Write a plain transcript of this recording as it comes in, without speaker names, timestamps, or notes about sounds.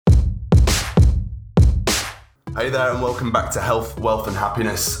Hey there and welcome back to Health, Wealth and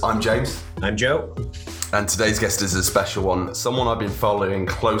Happiness. I'm James. I'm Joe. And today's guest is a special one, someone I've been following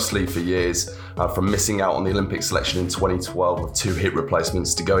closely for years, from missing out on the Olympic selection in 2012 with 2 hip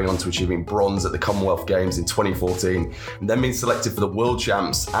replacements to going on to achieving bronze at the Commonwealth Games in 2014 and then being selected for the World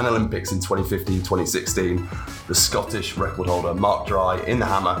Champs and Olympics in 2015-2016. The Scottish record holder Mark Dry in the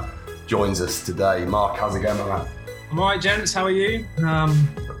Hammer joins us today. Mark, how's it going, my man? I'm all right, gents. How are you?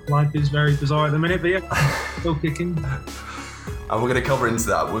 Life is very bizarre at the minute, but yeah, still kicking. And we're going to cover into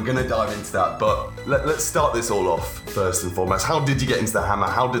that. We're going to dive into that. But let's start this all off first and foremost. How did you get into the Hammer?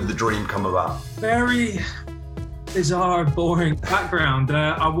 How did the dream come about? Very bizarre, boring background.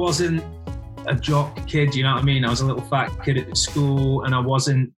 I wasn't a jock kid, you know what I mean? I was a little fat kid at school and I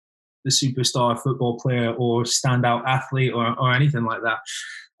wasn't the superstar football player or standout athlete or anything like that.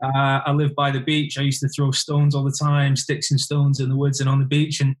 I lived by the beach. I used to throw stones all the time, sticks and stones in the woods and on the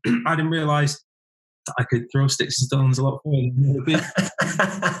beach. And I didn't realise that I could throw sticks and stones a lot further than the beach.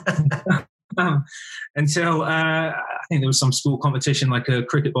 Until I think there was some school competition, like a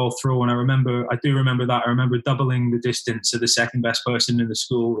cricket ball throw. And I do remember that. I remember doubling the distance of the second best person in the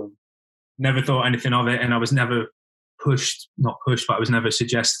school and never thought anything of it. And I was never not pushed, but I was never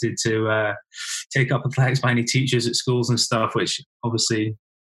suggested to take up athletics by any teachers at schools and stuff, which obviously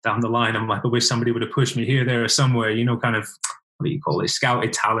down the line, I'm like, I wish somebody would have pushed me here, there, or somewhere, you know, kind of, what do you call it,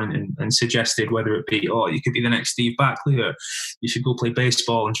 scouted talent and suggested whether it be, oh, you could be the next Steve Backley or you should go play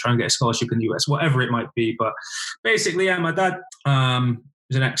baseball and try and get a scholarship in the US, whatever it might be. But basically, yeah, my dad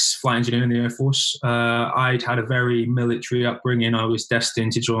was an ex-flight engineer in the Air Force. I'd had a very military upbringing. I was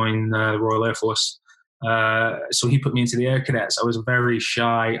destined to join the Royal Air Force. So he put me into the Air Cadets. I was very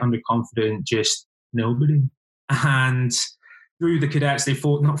shy, underconfident, just nobody. And through the cadets, they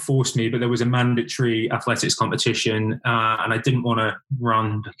not forced me, but there was a mandatory athletics competition, and I didn't want to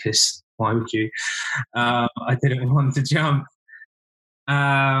run because why would you? I didn't want to jump,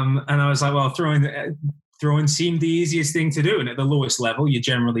 and I was like, well, throwing seemed the easiest thing to do, and at the lowest level, you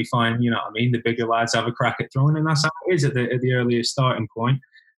generally find, you know what I mean, the bigger lads have a crack at throwing, and that's how it is at the earliest starting point.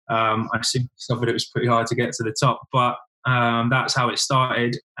 I soon discovered it was pretty hard to get to the top, but that's how it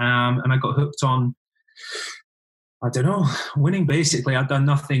started, and I got hooked on, I don't know, winning basically. I'd done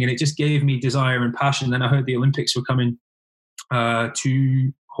nothing and it just gave me desire and passion. Then I heard the Olympics were coming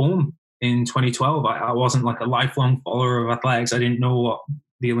to home in 2012. I wasn't like a lifelong follower of athletics. I didn't know what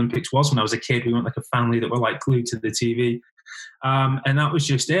the Olympics was when I was a kid. We weren't like a family that were like glued to the TV. And that was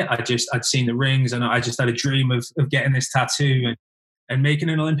just it. I'd seen the rings and I just had a dream of getting this tattoo and making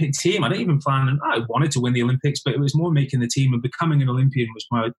an Olympic team. I didn't even plan, I wanted to win the Olympics, but it was more making the team and becoming an Olympian was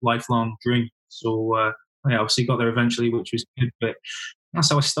my lifelong dream. So, I obviously got there eventually, which was good, but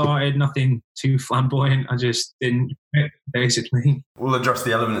that's how I started. Nothing too flamboyant. I just didn't, basically. We'll address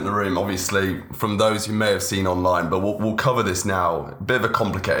the elephant in the room, obviously, from those who may have seen online, but we'll cover this now. A bit of a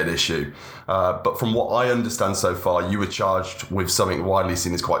complicated issue. But from what I understand so far, you were charged with something widely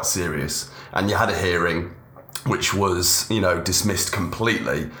seen as quite serious, and you had a hearing which was, dismissed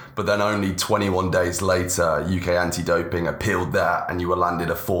completely. But then only 21 days later, UK Anti-Doping appealed that, and you were landed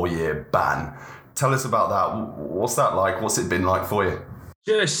a 4-year ban. Tell us about that. What's that like? What's it been like for you?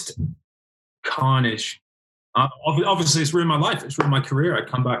 Just carnage. Obviously, it's ruined my life. It's ruined my career. I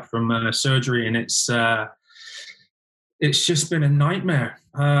come back from surgery, and it's just been a nightmare.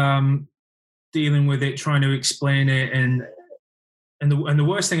 Dealing with it, trying to explain it, and the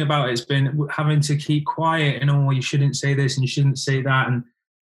worst thing about it has been having to keep quiet. And you shouldn't say this, and you shouldn't say that,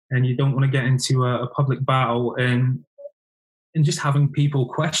 and you don't want to get into a public battle, and just having people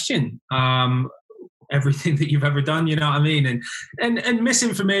question everything that you've ever done, you know what I mean? And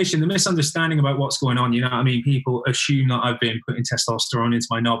misinformation, the misunderstanding about what's going on, you know what I mean? People assume that I've been putting testosterone into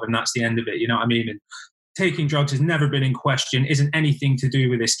my knob and that's the end of it, you know what I mean? And taking drugs has never been in question, isn't anything to do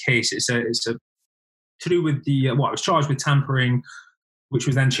with this case. It's to do with I was charged with tampering, which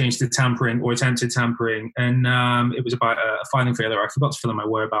was then changed to tampering or attempted tampering. And it was about a filing failure. I forgot to fill in my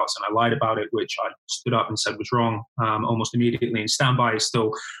whereabouts and I lied about it, which I stood up and said was wrong almost immediately. And standby is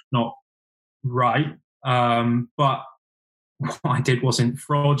still not right. But what I did wasn't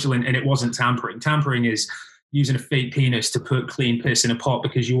fraudulent and it wasn't tampering. Tampering is using a fake penis to put clean piss in a pot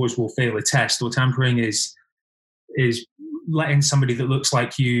because yours will fail a test. Or tampering is letting somebody that looks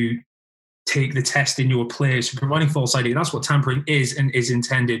like you take the test in your place, providing false ID. That's what tampering is and is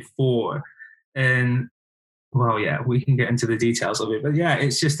intended for. And well, yeah, we can get into the details of it, but yeah,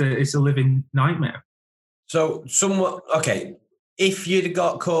 it's a living nightmare. So if you'd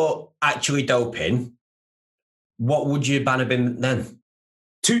got caught actually doping, what would your ban have been then?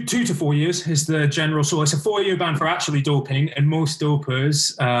 2 to 4 years is the general. So it's a 4-year ban for actually doping, and most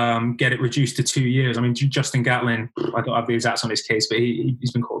dopers get it reduced to 2 years. I mean, Justin Gatlin, I don't have the exacts on his case, but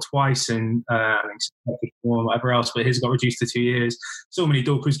he's been caught twice and whatever else, but his got reduced to 2 years. So many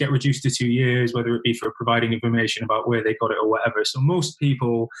dopers get reduced to 2 years, whether it be for providing information about where they got it or whatever. So most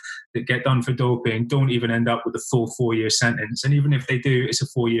people that get done for doping don't even end up with a full 4-year sentence. And even if they do, it's a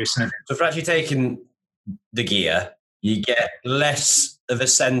 4-year sentence. So for actually taking the gear, you get less of a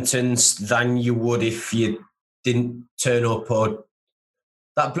sentence than you would if you didn't turn up. Or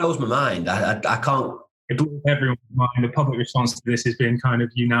that blows my mind. I can't. It blows everyone's mind. The public response to this has been kind of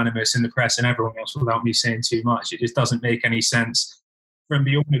unanimous in the press and everyone else, without me saying too much. It just doesn't make any sense. From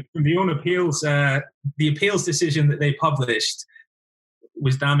the own appeals, the appeals decision that they published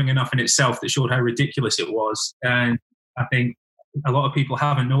was damning enough in itself that showed how ridiculous it was. And I think a lot of people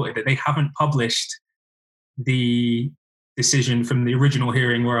haven't noted that they haven't published the decision from the original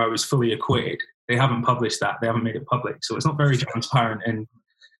hearing where I was fully acquitted. They haven't published that. They haven't made it public. So it's not very transparent. And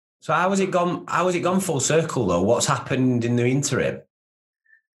so how has it gone full circle though? What's happened in the interim?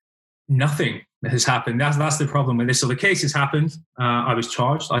 Nothing has happened. That's the problem with this. So the case has happened. I was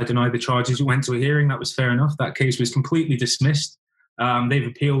charged. I denied the charges. We went to a hearing. That was fair enough. That case was completely dismissed. They've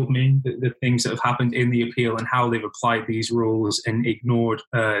appealed me, the things that have happened in the appeal and how they've applied these rules and ignored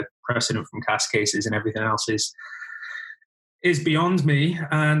precedent from CAS cases and everything else is beyond me.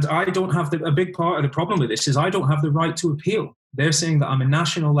 And I don't have a big part of the problem with this is I don't have the right to appeal. They're saying that I'm a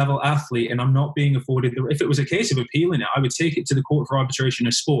national level athlete and I'm not being afforded if it was a case of appealing it, I would take it to the Court for Arbitration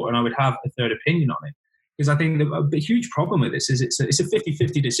of Sport and I would have a third opinion on it. Because I think the huge problem with this is it's a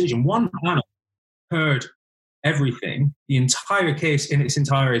 50-50 decision. One panel heard everything, the entire case in its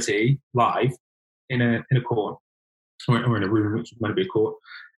entirety, live in a court or in a room, which might be a court.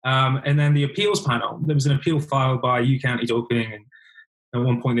 And then the appeals panel, there was an appeal filed by UK Anti-Doping, and at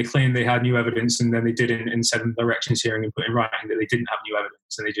one point they claimed they had new evidence, and then they didn't, and said in the directions hearing and put in writing that they didn't have new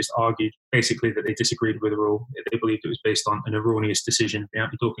evidence, and they just argued basically that they disagreed with the rule. They believed it was based on an erroneous decision, the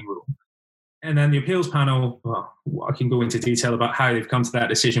anti-doping rule. And then the appeals panel, well, I can go into detail about how they've come to that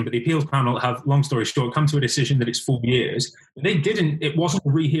decision, but the appeals panel have, long story short, come to a decision that it's 4 years. But it wasn't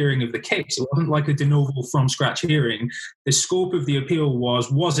a rehearing of the case. It wasn't like a de novo from scratch hearing. The scope of the appeal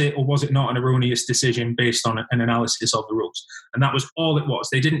was it or was it not an erroneous decision based on an analysis of the rules? And that was all it was.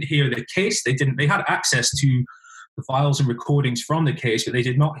 They didn't hear the case. They had access to the files and recordings from the case, but they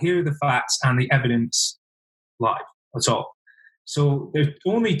did not hear the facts and the evidence live. That's all. So there's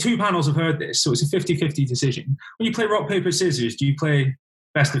only 2 panels have heard this, so it's a 50-50 decision. When you play rock, paper, scissors, do you play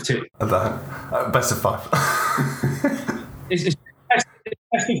best of 2? Best of 5. It's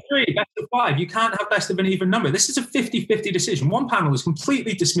best of 3, best of 5. You can't have best of an even number. This is a 50-50 decision. One panel has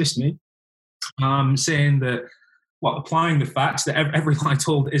completely dismissed me, saying that, applying the facts that every lie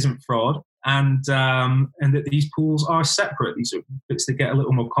told isn't fraud, and that these pools are separate. These are bits that get a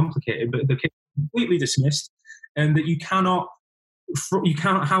little more complicated, but they're completely dismissed, and that you cannot.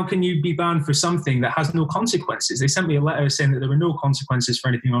 How can you be banned for something that has no consequences? They sent me a letter saying that there were no consequences for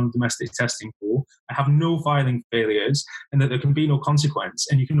anything on the domestic testing pool. I have no filing failures, and that there can be no consequence,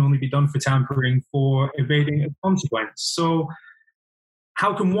 and you can only be done for tampering for evading a consequence. So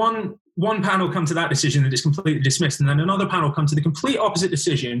how can one panel come to that decision that is completely dismissed, and then another panel come to the complete opposite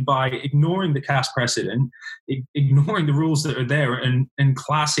decision by ignoring the CAS precedent, ignoring the rules that are there, and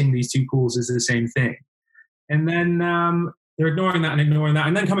classing these 2 pools as the same thing? And then they're ignoring that,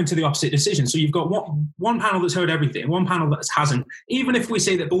 and then coming to the opposite decision. So you've got one panel that's heard everything, one panel that hasn't. Even if we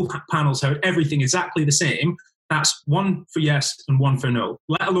say that both panels heard everything exactly the same, that's 1 for yes and 1 for no,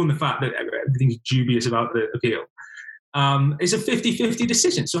 let alone the fact that everything's dubious about the appeal. It's a 50-50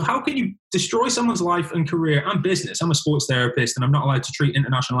 decision. So how can you destroy someone's life and career and business? I'm a sports therapist, and I'm not allowed to treat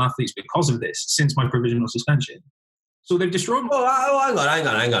international athletes because of this since my provisional suspension. So they've destroyed... Oh,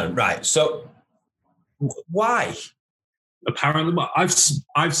 hang on. Right, so why? Apparently,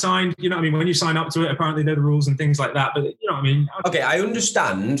 I've signed, you know what I mean? When you sign up to it, apparently there are the rules and things like that, but you know what I mean? Okay, I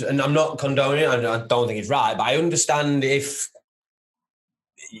understand, and I'm not condoning it, I don't think it's right, but I understand if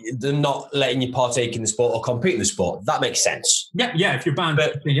they're not letting you partake in the sport or compete in the sport. That makes sense. Yeah, if you're banned.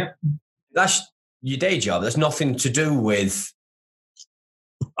 But yeah. That's your day job. There's nothing to do with...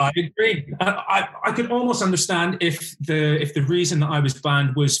 I agree. I could almost understand if the reason that I was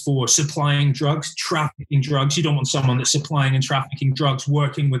banned was for supplying drugs, trafficking drugs. You don't want someone that's supplying and trafficking drugs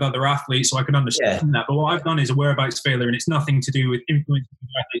working with other athletes, so I can understand that. But what I've done is a whereabouts failure, and it's nothing to do with influencing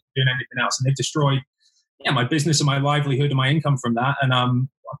athletes doing anything else. And they've destroyed my business and my livelihood and my income from that. And I'm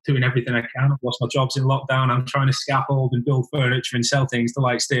doing everything I can. I've lost my jobs in lockdown. I'm trying to scaffold and build furniture and sell things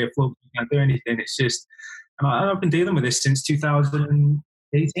to stay afloat. I can't do anything. It's just, and I've been dealing with this since 2000.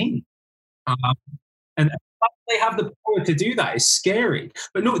 18. And they have the power to do that. It's scary.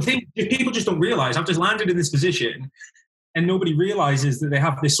 But no, people just don't realize I've just landed in this position and nobody realizes that they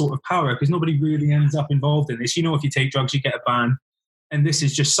have this sort of power because nobody really ends up involved in this. You know, if you take drugs, you get a ban. And this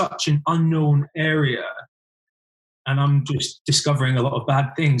is just such an unknown area. And I'm just discovering a lot of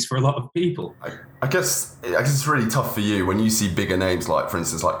bad things for a lot of people. I guess it's really tough for you when you see bigger names like, for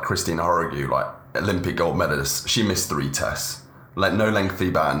instance, like Christina Horrigue, like Olympic gold medalist. She missed 3 tests. Like no lengthy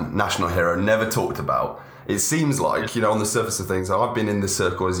ban, national hero, never talked about. It seems like, on the surface of things, I've been in this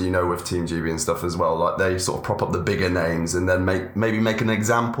circle, as you know, with Team GB and stuff as well. Like they sort of prop up the bigger names and then maybe make an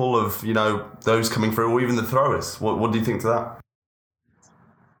example of, those coming through, or even the throwers. What do you think to that?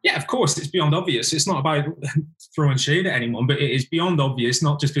 Yeah, of course, it's beyond obvious. It's not about throwing shade at anyone, but it is beyond obvious,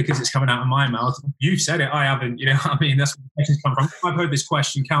 not just because it's coming out of my mouth. You've said it, I haven't. That's where the questions come from. I've heard this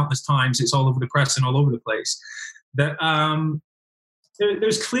question countless times. It's all over the press and all over the place. That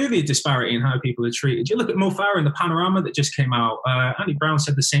there's clearly a disparity in how people are treated. You look at Mo Farah in the Panorama that just came out. Andy Brown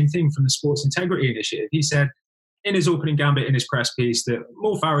said the same thing from the Sports Integrity Initiative. He said in his opening gambit in his press piece that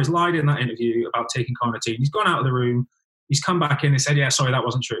Mo Farah has lied in that interview about taking carnitine. He's gone out of the room. He's come back in and said, yeah, sorry, that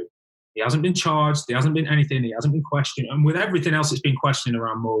wasn't true. He hasn't been charged. There hasn't been anything. He hasn't been questioned. And with everything else that's been questioned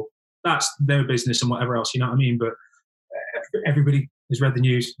around Mo, that's their business and whatever else, you know what I mean? But everybody has read the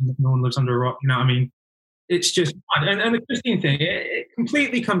news. No one lives under a rock, you know what I mean? It's just, and the Christine thing, it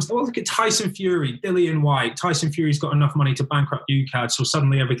completely comes, look at Tyson Fury, Dillian White. Tyson Fury's got enough money to bankrupt UKAD, so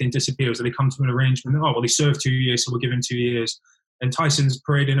suddenly everything disappears. So they come to an arrangement. Oh, well, he served 2 years, so we'll give him 2 years. And Tyson's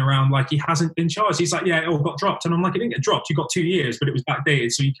parading around like he hasn't been charged. He's like, yeah, it all got dropped. And I'm like, it didn't get dropped. You got 2 years, but it was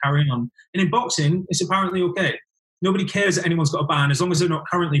backdated, so you carry on. And in boxing, it's apparently okay. Nobody cares that anyone's got a ban. As long as they're not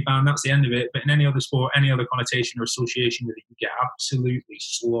currently banned, that's the end of it. But in any other sport, any other connotation or association with it, you get absolutely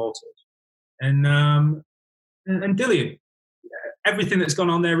slaughtered. And Dillian, everything that's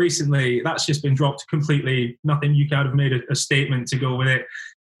gone on there recently, that's just been dropped completely. Nothing. You could have made a statement to go with it.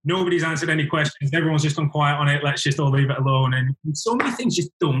 Nobody's answered any questions. Everyone's just gone quiet on it. Let's just all leave it alone. And so many things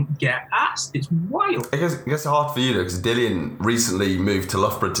just don't get asked. It's wild. I guess it's hard for you though, because Dillian recently moved to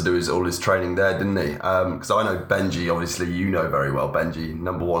Loughborough to do all his training there, didn't he? Because I know Benji, obviously you know very well Benji,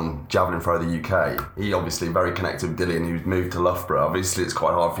 #1 javelin thrower of the UK. He obviously very connected with Dillian, who's moved to Loughborough. Obviously it's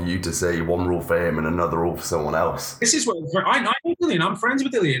quite hard for you to say one rule for him and another rule for someone else. This is what I know Dillian. I'm friends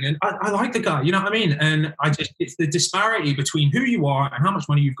with Dillian, and I like the guy. You know what I mean? And it's the disparity between who you are and how much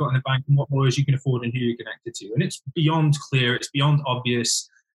money you've got in the bank and what lawyers you can afford and who you're connected to. And it's beyond clear. It's beyond obvious.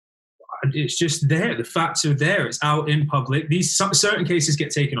 It's just there. The facts are there. It's out in public. Certain cases get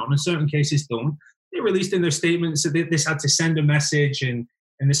taken on and certain cases don't. They released in their statements that this had to send a message and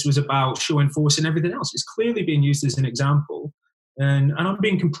this was about showing force and everything else. It's clearly being used as an example. And I'm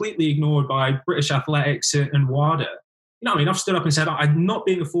being completely ignored by British Athletics and WADA. You know what I mean? I've stood up and said, I'm not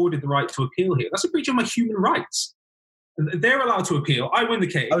being afforded the right to appeal here. That's a breach of my human rights. They're allowed to appeal. I win the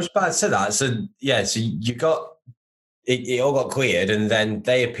case. I was about to say that. So you got it all got cleared, and then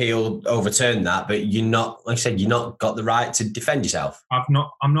they appealed, overturned that. But you're not, like I said, you're not got the right to defend yourself. I'm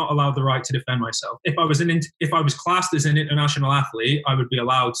not allowed the right to defend myself. If I was classed as an international athlete, I would be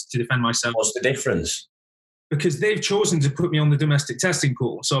allowed to defend myself. What's the difference? Because they've chosen to put me on the domestic testing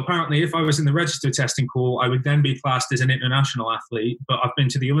pool. So apparently if I was in the registered testing pool, I would then be classed as an international athlete. But I've been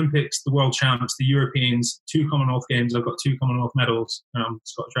to the Olympics, the World Champs, the Europeans, 2 Commonwealth Games. I've got 2 Commonwealth medals. And I'm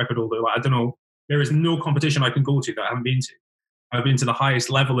Scottish record holder. I don't know. There is no competition I can go to that I haven't been to. I've been to the highest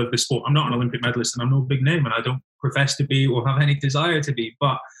level of the sport. I'm not an Olympic medalist and I'm no big name and I don't profess to be or have any desire to be.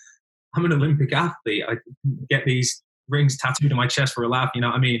 But I'm an Olympic athlete. I get these rings tattooed on my chest for a laugh, you know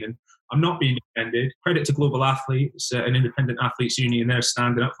what I mean? And I'm not being defended. Credit to Global Athletes, an independent athletes union. They're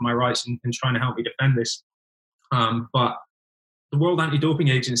standing up for my rights and trying to help me defend this. But the World Anti-Doping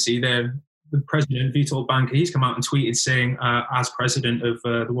Agency, the president, Vitold Banka, he's come out and tweeted saying, as president of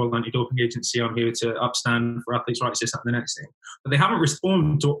the World Anti-Doping Agency, I'm here to upstand for athletes' rights, this, that, and the next thing. But they haven't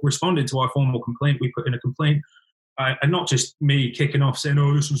responded to our formal complaint. We put in a complaint, and not just me kicking off saying,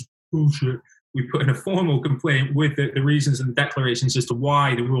 oh, this was bullshit. We put in a formal complaint with the reasons and the declarations as to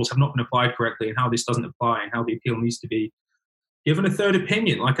why the rules have not been applied correctly and how this doesn't apply and how the appeal needs to be given a third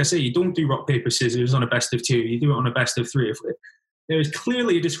opinion. Like I say, you don't do rock, paper, scissors on a best of 2. You do it on a best of 3. There is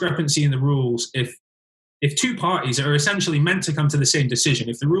clearly a discrepancy in the rules if 2 parties are essentially meant to come to the same decision.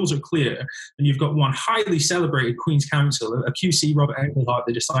 If the rules are clear and you've got one highly celebrated Queen's Counsel, a QC, Robert Engelhardt,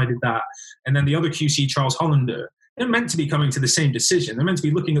 that decided that, and then the other QC, Charles Hollander, they're meant to be coming to the same decision. They're meant to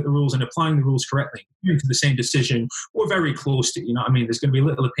be looking at the rules and applying the rules correctly, coming to the same decision, or very close to, you know what I mean? There's going to be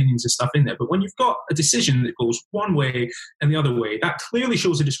little opinions and stuff in there. But when you've got a decision that goes one way and the other way, that clearly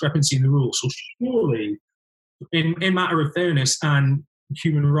shows a discrepancy in the rules. So surely, in matter of fairness and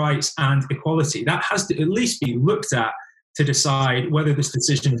human rights and equality. That has to at least be looked at to decide whether this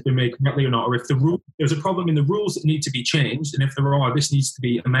decision has been made correctly or not, or if there's a problem in the rules that need to be changed, and if there are, this needs to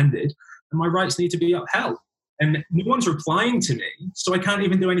be amended, and my rights need to be upheld. And no one's replying to me, so I can't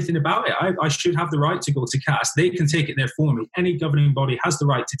even do anything about it. I should have the right to go to CAS. They can take it there for me. Any governing body has the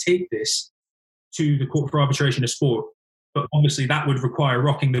right to take this to the Court for Arbitration of Sport. But obviously that would require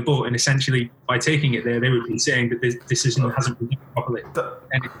rocking the boat, and essentially by taking it there, they would be saying that this decision hasn't been done properly.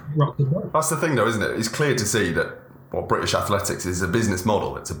 That's the thing though, isn't it? It's clear to see that British athletics is a business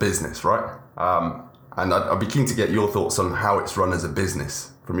model. It's a business, right? And I'd be keen to get your thoughts on how it's run as a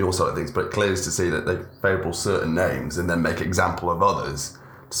business from your side of things, but it clear is to see that they favour certain names and then make example of others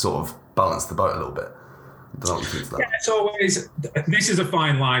to sort of balance the boat a little bit. I don't know what you think of that. Yeah, it's always, this is a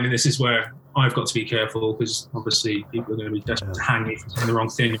fine line, and this is where I've got to be careful, because obviously people are going to be desperate to hang me for saying the wrong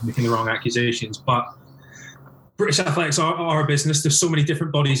thing and making the wrong accusations. But British athletics are a business. There's so many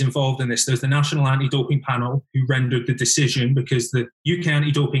different bodies involved in this. There's the National Anti-Doping Panel, who rendered the decision because the UK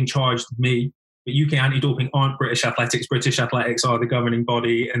Anti-Doping charged me, but UK Anti-Doping aren't British athletics. British athletics are the governing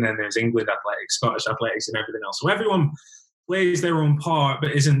body, and then there's England athletics, Scottish athletics, and everything else. So everyone plays their own part,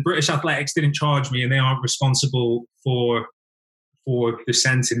 but isn't. British athletics didn't charge me, and they aren't responsible for the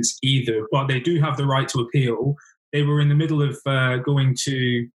sentence either. But they do have the right to appeal. They were in the middle of going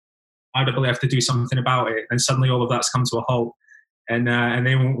to IAAF to do something about it, and suddenly all of that's come to a halt, and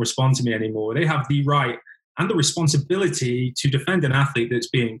they won't respond to me anymore. They have the right and the responsibility to defend an athlete that's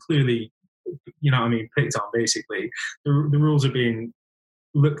being clearly, picked on, basically. The rules are being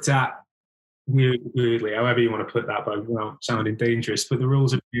looked at weirdly, however you want to put that, but without sounding dangerous. But the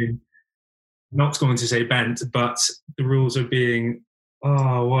rules are being, not going to say bent, but the rules are being,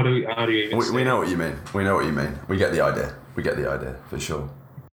 how do you even say? We know what you mean. We know what you mean. We get the idea. For sure.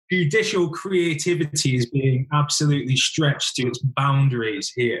 Judicial creativity is being absolutely stretched to its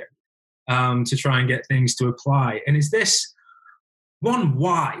boundaries here, to try and get things to apply. And is this one?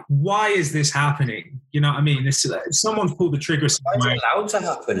 Why is this happening? You know what I mean? Someone's pulled the trigger. Why is it allowed to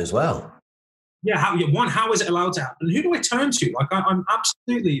happen as well? Yeah. How is it allowed to happen? Who do I turn to? Like, I'm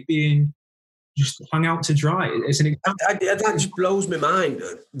absolutely being just hung out to dry. That just blows my mind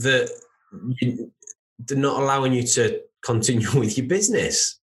that they're not allowing you to continue with your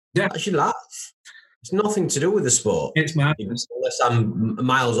business. Yeah. I should laugh. It's nothing to do with the sport. It's madness. Unless I'm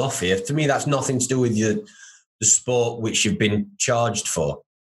miles off here. To me, that's nothing to do with the sport which you've been charged for.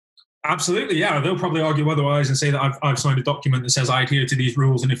 Absolutely, yeah. They'll probably argue otherwise and say that I've signed a document that says I adhere to these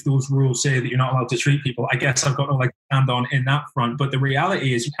rules, and if those rules say that you're not allowed to treat people, I guess I've got no leg to stand on in that front. But the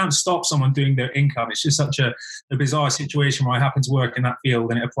reality is you can't stop someone doing their income. It's just such a bizarre situation where I happen to work in that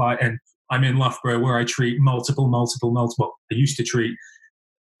field, and I'm in Loughborough, where I treat multiple. I used to treat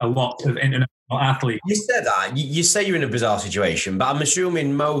a lot of international athletes. You said that. You say you're in a bizarre situation, but I'm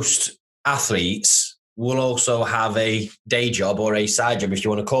assuming most athletes will also have a day job or a side job, if you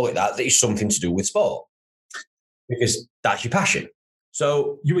want to call it that is something to do with sport, because that's your passion.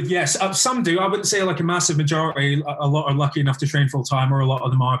 So you would, yes, some do. I wouldn't say like a massive majority. A lot are lucky enough to train full time, or a lot of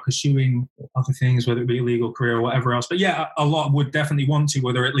them are pursuing other things, whether it be a legal career or whatever else. But yeah, a lot would definitely want to,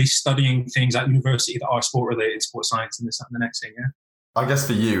 or they're at least studying things at university that are sport related, sports science, and this and the next thing. Yeah. I guess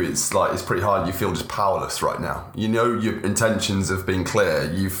for you, it's pretty hard. You feel just powerless right now. You know your intentions have been clear.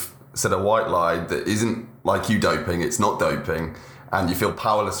 You've said a white lie that isn't like you doping. It's not doping, and you feel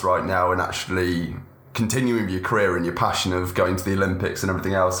powerless right now in actually continuing your career and your passion of going to the Olympics and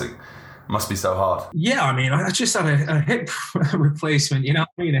everything else. It must be so hard. Yeah, I mean, I just had a hip replacement. You know what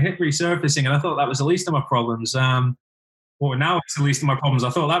I mean? A hip resurfacing, and I thought that was the least of my problems. Now it's the least of my problems. I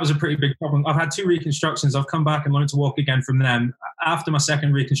thought that was a pretty big problem. I've had 2 reconstructions. I've come back and learned to walk again from them. After my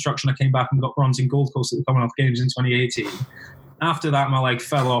second reconstruction, I came back and got bronze in Gold Coast at the Commonwealth Games in 2018. After that, my leg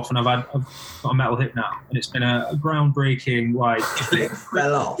fell off, and I've got a metal hip now. And it's been a groundbreaking,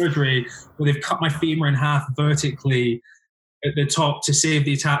 surgery where they've cut my femur in half vertically at the top to save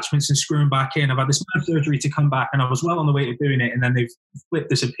the attachments and screw them back in. I've had this mad surgery to come back, and I was well on the way to doing it, and then they've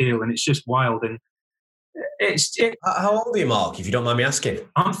flipped this appeal, and it's just wild. And How old are you, Mark, if you don't mind me asking?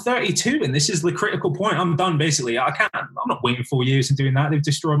 I'm 32, and this is the critical point. I'm done, basically. I'm not waiting 4 years and doing that. They've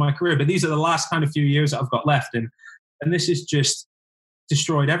destroyed my career. But these are the last kind of few years that I've got left, and this has just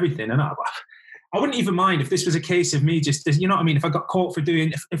destroyed everything. And I wouldn't even mind if this was a case of me just, you know what I mean? If I got caught for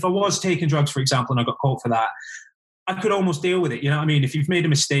if I was taking drugs, for example, and I got caught for that, I could almost deal with it. You know what I mean? If you've made a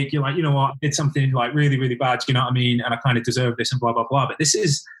mistake, you're like, you know what, I did something like really, really bad, you know what I mean? And I kind of deserve this and blah, blah, blah. But this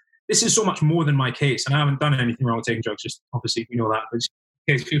is so much more than my case. And I haven't done anything wrong with taking drugs. Just obviously, you know that, but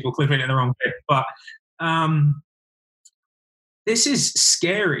in case people click it in the wrong way. But this is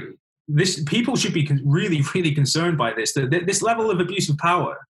scary. people should be really, really concerned by this. This level of abuse of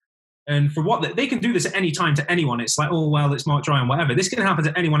power, and for what they can do this at any time to anyone. It's like, oh well, it's Mark Ryan, whatever. This can happen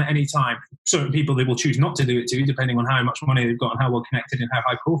to anyone at any time. Certain people they will choose not to do it to, depending on how much money they've got and how well connected and how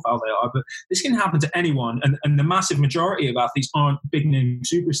high profile they are. But this can happen to anyone, and the massive majority of athletes aren't big name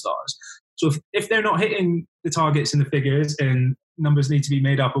superstars. So if they're not hitting the targets and the figures, and numbers need to be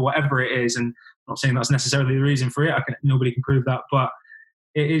made up or whatever it is, and I'm not saying that's necessarily the reason for it. Nobody can prove that, but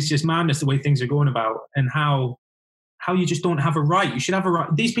it is just madness the way things are going about, and how you just don't have a right. You should have a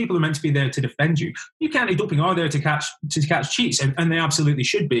right. These people are meant to be there to defend you. UK Anti-Doping are there to catch cheats, and they absolutely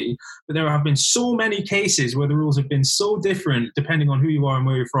should be. But there have been so many cases where the rules have been so different depending on who you are and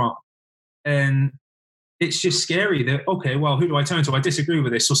where you're from. And it's just scary that, okay, well, who do I turn to? I disagree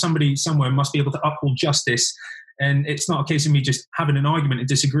with this. So somebody somewhere must be able to uphold justice. And it's not a case of me just having an argument and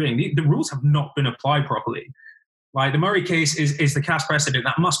disagreeing. The rules have not been applied properly. Like the Murray case is the cast precedent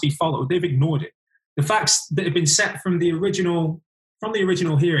that must be followed. They've ignored it. The facts that have been set from the original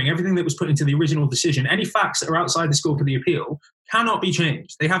hearing, everything that was put into the original decision, any facts that are outside the scope of the appeal cannot be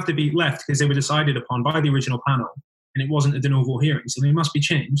changed. They have to be left because they were decided upon by the original panel, and it wasn't a de novo hearing, so they must be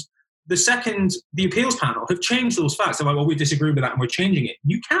changed. The second the appeals panel have changed those facts, they're like, well, we disagree with that and we're changing it.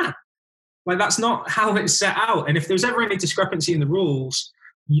 You can't. Like, that's not how it's set out. And if there's ever any discrepancy in the rules,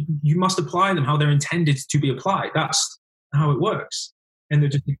 you must apply them how they're intended to be applied. That's how it works. And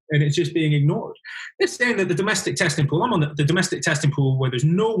it's just being ignored. It's saying that the domestic testing pool, I'm on the domestic testing pool where there's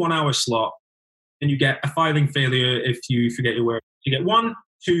no 1 hour slot, and you get a filing failure if you forget your word. You get 1,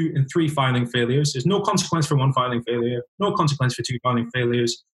 2, and 3 filing failures. There's no consequence for 1 filing failure, no consequence for 2 filing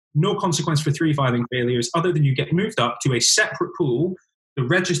failures, no consequence for 3 filing failures, other than you get moved up to a separate pool, the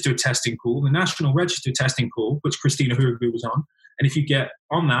registered testing pool, the national registered testing pool, which Christina Hurgu was on. And if you get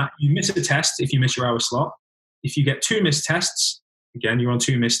on that, you miss a test if you miss your hour slot. If you get 2 missed tests, again, you're on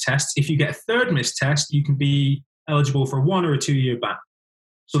 2 missed tests. If you get a 3rd missed test, you can be eligible for 1 or a 2-year ban.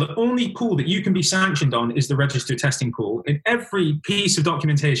 So the only pool that you can be sanctioned on is the registered testing pool. In every piece of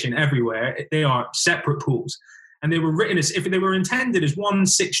documentation everywhere, they are separate pools. And they were written as, if they were intended as 1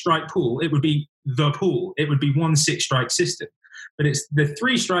 6-strike pool, it would be the pool. It would be 1 6-strike system. But it's the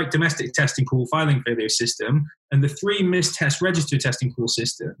 3-strike domestic testing pool filing failure system and the 3 missed test registered testing pool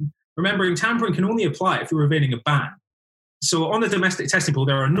system. Remembering, tampering can only apply if you're evading a ban. So on the domestic testing pool,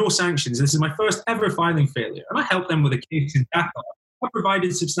 there are no sanctions. This is my first ever filing failure. And I helped them with a case in Dakar. I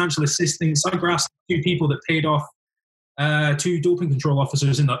provided substantial assistance. I grasped 2 people that paid off 2 doping control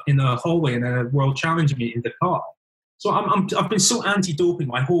officers in the hallway in a World Challenge meet in Dakar. So I've been so anti-doping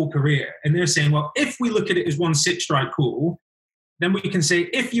my whole career. And they're saying, well, if we look at it as 1 6-strike pool, then we can say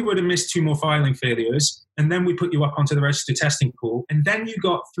if you were to miss 2 more filing failures, and then we put you up onto the registered testing pool, and then you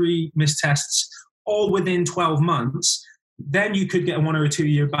got 3 missed tests all within 12 months, then you could get a 1 or a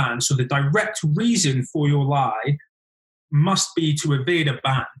 2-year ban. So the direct reason for your lie must be to evade a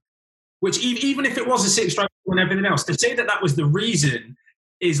ban, which even if it was a 6-strike and everything else, to say that that was the reason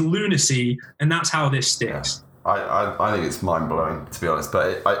is lunacy, and that's how this sticks. I think it's mind-blowing, to be honest,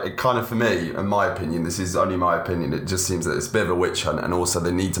 but it kind of, for me, in my opinion, this is only my opinion, it just seems that it's a bit of a witch hunt, and also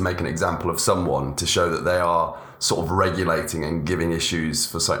they need to make an example of someone to show that they are sort of regulating and giving issues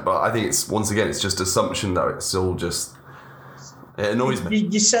for something. But I think it's, once again, it's just assumption, though. It's all just, it annoys me.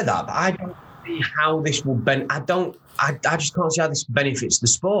 You said that, but I don't see how this will I just can't see how this benefits the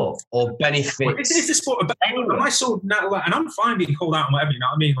sport or benefits. Well, is the sport a better? Am I so, and I'm fine being called out and whatever, you know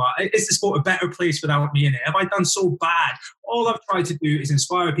what I mean? Like, is the sport a better place without me in it? Have I done so bad? All I've tried to do is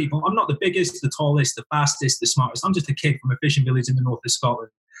inspire people. I'm not the biggest, the tallest, the fastest, the smartest. I'm just a kid from a fishing village in the north of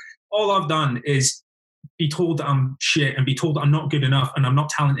Scotland. All I've done is be told that I'm shit and be told that I'm not good enough and I'm not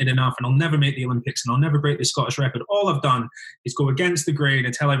talented enough and I'll never make the Olympics and I'll never break the Scottish record. All I've done is go against the grain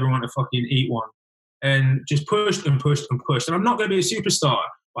and tell everyone to fucking eat one. And just pushed and pushed and pushed. And I'm not going to be a superstar.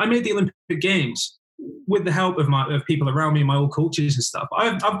 But I made the Olympic Games with the help of people around me, my old coaches and stuff.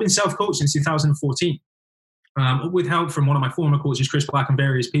 I've been self-coached since 2014 with help from one of my former coaches, Chris Black, and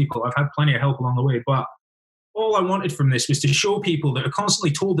various people. I've had plenty of help along the way. But all I wanted from this was to show people that are constantly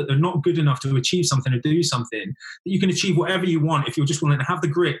told that they're not good enough to achieve something or do something, that you can achieve whatever you want if you're just willing to have the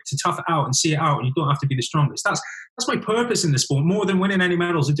grit to tough it out and see it out, and you don't have to be the strongest. That's my purpose in the sport, more than winning any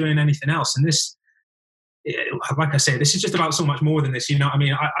medals or doing anything else. And this, like I say, this is just about so much more than this. You know what I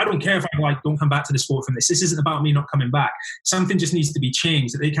mean? I don't care if I don't come back to the sport from this. This isn't about me not coming back. Something just needs to be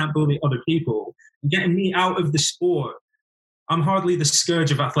changed, that they can't bully other people. And getting me out of the sport, I'm hardly the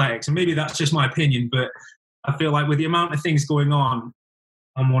scourge of athletics. And maybe that's just my opinion, but I feel like with the amount of things going on,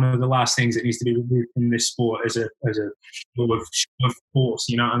 I'm one of the last things that needs to be removed from this sport as a show of force.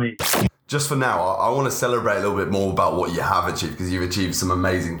 You know what I mean? Just for now, I want to celebrate a little bit more about what you have achieved, because you've achieved some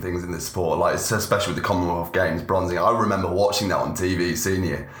amazing things in this sport, like especially with the Commonwealth Games bronzing. I remember watching that on TV, seeing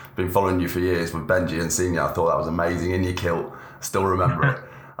you. Been following you for years with Benji and seeing you. I thought that was amazing. In your kilt, still remember it.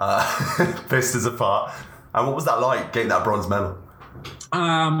 Pistas apart. And what was that like, getting that bronze medal?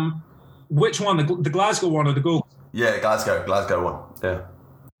 Which one? The Glasgow one or the gold? Yeah, Glasgow one. Yeah.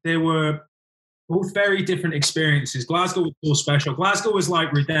 They were both very different experiences. Glasgow was so special. Glasgow was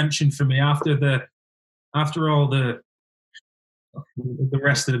like redemption for me after all the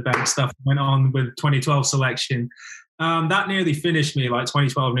rest of the bad stuff went on with 2012 selection. That nearly finished me. Like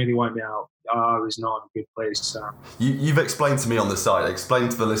 2012 nearly wiped me out. I was not in a good place. You've explained to me on the site. Explain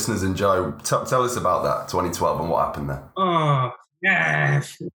to the listeners and Joe. Tell us about that 2012 and what happened there. Oh yeah.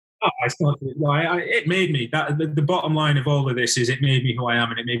 It made me. The bottom line of all of this is it made me who I am,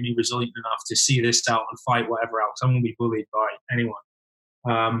 and it made me resilient enough to see this out and fight whatever else. I won't be bullied by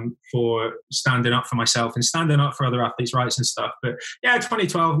anyone for standing up for myself and standing up for other athletes' rights and stuff. But yeah,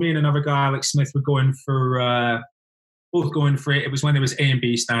 2012, me and another guy, Alex Smith, were both going for it. It was when there was A and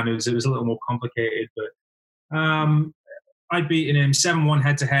B standards. It was a little more complicated, but I'd beaten him 7-1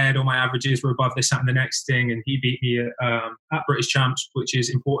 head-to-head. All my averages were above this, that, and the next thing, and he beat me at British Champs, which is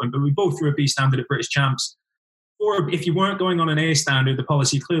important. But we both threw a B standard at British Champs. Or if you weren't going on an A standard, the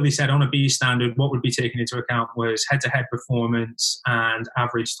policy clearly said on a B standard, what would be taken into account was head-to-head performance and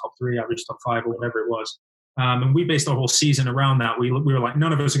average top 3, average top 5, or whatever it was. And we based our whole season around that. We were like,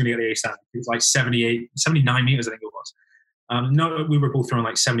 none of us are going to get the A standard. It was like 79 meters, I think it was. No, we were both throwing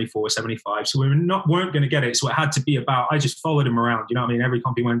like 74, 75. So we weren't going to get it. So it had to be about, I just followed him around. You know what I mean? Every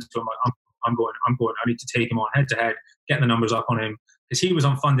comp he went to, I'm like, I'm going. I need to take him on head to head, get the numbers up on him. Because he was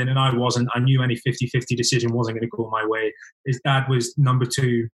on funding and I wasn't. I knew any 50-50 decision wasn't going to go my way. His dad was number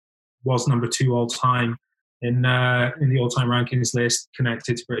two all time in the all-time rankings list,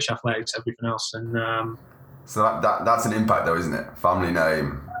 connected to British athletics, everything else. And so that's an impact though, isn't it? Family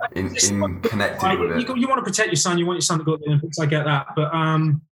name in connected with it. You want to protect your son. You want your son to go to the Olympics. I get that. But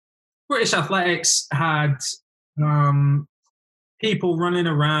British athletics had people running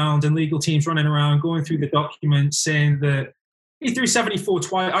around and legal teams running around, going through the documents saying that he threw 74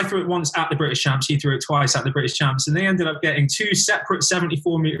 twice. I threw it once at the British Champs. He threw it twice at the British Champs. And they ended up getting 2 separate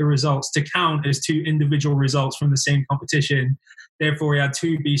 74-meter results to count as 2 individual results from the same competition. Therefore, he had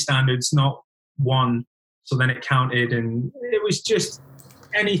 2 B standards, not 1. So then it counted, and it was just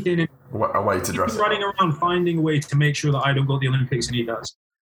anything. A way to dress it. Running around finding a way to make sure that I don't go to the Olympics, and he does.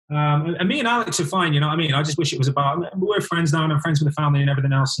 And me and Alex are fine, you know what I mean? I just wish it was about, we're friends now and I'm friends with the family and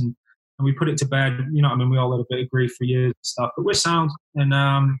everything else. And we put it to bed, you know what I mean? We all had a bit of grief for years and stuff, but we're sound. And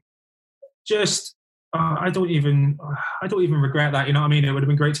I don't even regret that, you know what I mean? It would have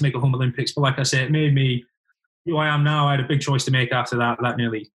been great to make a home Olympics, but like I said, it made me who I am now. I had a big choice to make after that. That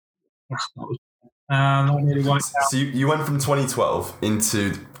nearly wiped out. So you went from 2012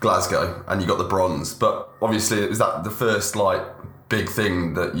 into Glasgow and you got the bronze, but obviously it was that the first like big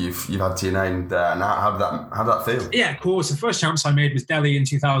thing that you've had to your name there. And how did that feel? Yeah, of course. The first champs I made was Delhi in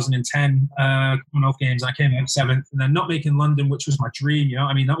 2010, Commonwealth Games. I came out 7th, and then not making London, which was my dream. You know,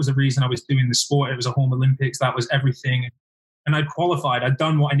 I mean, that was the reason I was doing the sport. It was a home Olympics. That was everything. And I'd qualified. I'd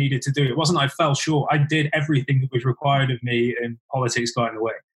done what I needed to do. It wasn't I fell short. I did everything that was required of me, and politics got in the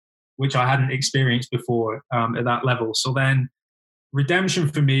way, which I hadn't experienced before at that level. So then redemption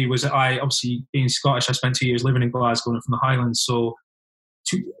for me was, I obviously being Scottish, I spent 2 years living in Glasgow and from the Highlands. So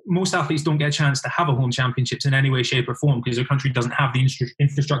most athletes don't get a chance to have a home championships in any way, shape or form because their country doesn't have the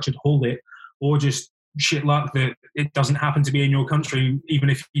infrastructure to hold it, or just shit luck that it doesn't happen to be in your country. Even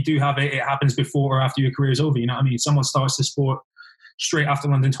if you do have it, it happens before or after your career is over. You know what I mean? Someone starts the sport straight after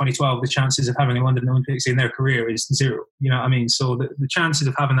London 2012, the chances of having a London Olympics in their career is 0. You know what I mean? So the chances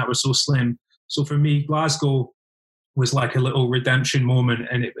of having that were so slim. So for me, Glasgow was like a little redemption moment,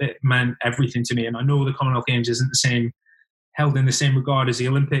 and it meant everything to me. And I know the Commonwealth Games isn't the same, held in the same regard as the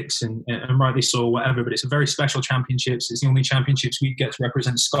Olympics, and rightly so, whatever, but it's a very special championships. It's the only championships we get to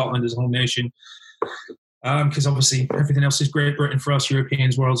represent Scotland as a home nation. Because obviously everything else is Great Britain for us,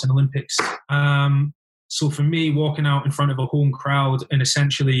 Europeans, Worlds and Olympics. So for me, walking out in front of a home crowd, and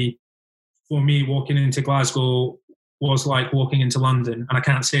essentially for me, walking into Glasgow was like walking into London. And I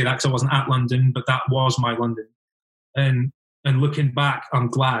can't say that because I wasn't at London, but that was my London. And looking back, I'm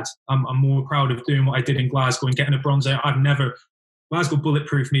glad. I'm more proud of doing what I did in Glasgow and getting a bronze out. Glasgow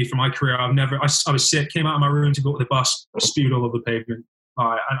bulletproofed me for my career. I was sick, came out of my room to go to the bus, spewed all over the pavement.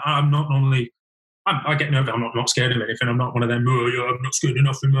 And I'm not normally, I get nervous. I'm not scared of anything. I'm not one of them, I'm not scared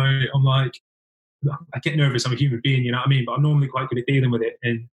enough. I'm like, I get nervous. I'm a human being, you know what I mean? But I'm normally quite good at dealing with it.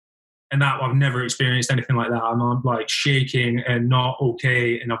 And that I've never experienced anything like that. I'm like shaking and not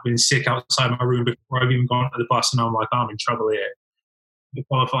okay. And I've been sick outside my room before I've even gone to the bus. And I'm like, I'm in trouble here. The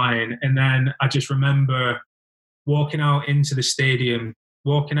qualifying. And then I just remember walking out into the stadium,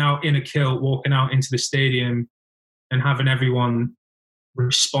 walking out in a kilt, walking out into the stadium and having everyone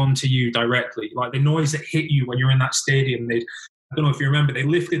respond to you directly. Like the noise that hit you when you're in that stadium, I don't know if you remember, they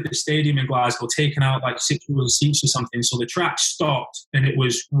lifted the stadium in Glasgow, taken out like 6 rows of seats or something. So the track stopped and it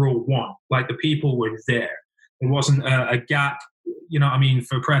was row one. Like the people were there. There wasn't a gap, you know what I mean,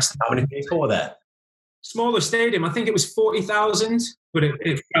 for press. How many people were there? Smaller stadium. I think it was 40,000, but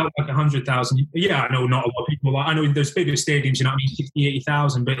it felt like 100,000. Yeah, I know not a lot of people. I know there's bigger stadiums, you know what I mean, 60,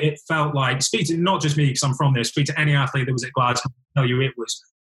 80,000, but it felt like, speak to, not just me because I'm from there, speak to any athlete that was at Glasgow, I'll tell you it was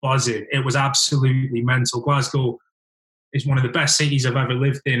buzzing. It was absolutely mental. Glasgow is one of the best cities I've ever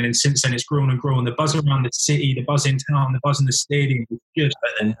lived in, and since then it's grown and grown. The buzz around the city, the buzz in town, the buzz in the stadium was just...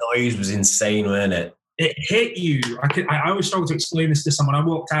 But the noise was insane, wasn't it? It hit you. I always struggle to explain this to someone. I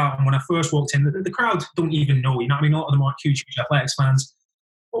walked out, and when I first walked in, the crowd don't even know, you know what I mean? A lot of them aren't huge athletics fans.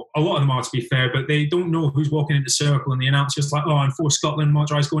 A lot of them are, to be fair, but they don't know who's walking in the circle, and the announcer's like, oh, and for Scotland, Mark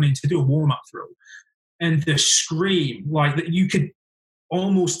Dry's going in to do a warm-up throw. And the scream, like, that you could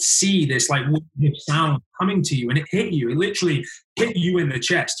almost see this like sound coming to you, and it hit you. It literally hit you in the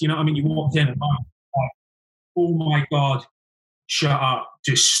chest. You know what I mean? You walked in and like, oh my God, shut up,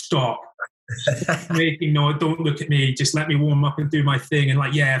 just stop. Making no, don't look at me, just let me warm up and do my thing. And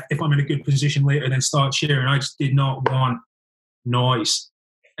like, yeah, if I'm in a good position later, then start cheering. I just did not want noise.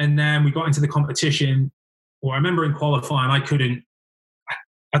 And then we got into the competition, or I remember in qualifying, I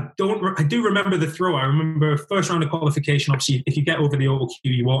do remember the throw. I remember first round of qualification. Obviously, if you get over the auto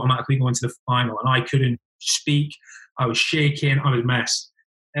cue, you automatically go into the final. And I couldn't speak. I was shaking. I was a mess.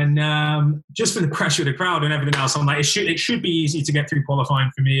 And just for the pressure of the crowd and everything else, I'm like, it should be easy to get through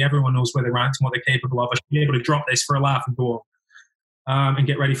qualifying for me. Everyone knows where they're ranked and what they're capable of. I should be able to drop this for a laugh and go on and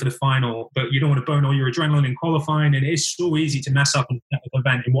get ready for the final. But you don't want to burn all your adrenaline in qualifying. And it's so easy to mess up in a technical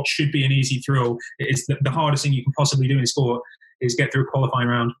event in what should be an easy throw. It's the hardest thing you can possibly do in sport is get through a qualifying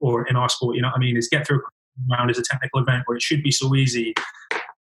round, or in our sport, you know what I mean, is get through a round as a technical event where it should be so easy.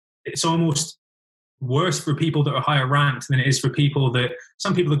 It's almost worse for people that are higher ranked than it is for people that,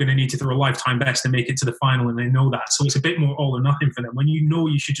 some people are going to need to throw a lifetime best and make it to the final, and they know that. So it's a bit more all or nothing for them. When you know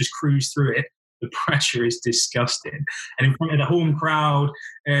you should just cruise through it, the pressure is disgusting. And in front of the home crowd,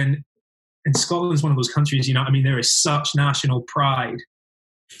 and Scotland's one of those countries, you know what I mean, there is such national pride.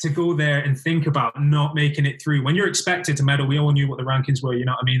 To go there and think about not making it through when you're expected to medal. We all knew what the rankings were, you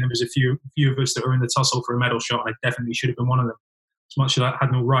know what I mean? There was a few of us that were in the tussle for a medal shot, and I definitely should have been one of them. As much as I had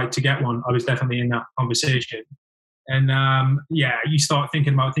no right to get one, I was definitely in that conversation. And you start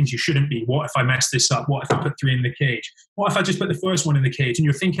thinking about things you shouldn't be. What if I mess this up? What if I put 3 in the cage? What if I just put the first one in the cage? And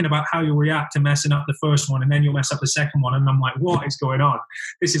you're thinking about how you'll react to messing up the first one, and then you'll mess up the second one. And I'm like, what is going on?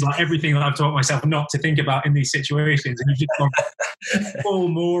 This is like everything that I've taught myself not to think about in these situations. And you just go full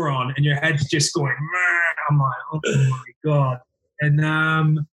moron, and your head's just going, meh. I'm like, oh my God. And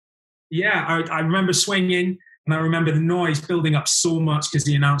I remember swinging. And I remember the noise building up so much because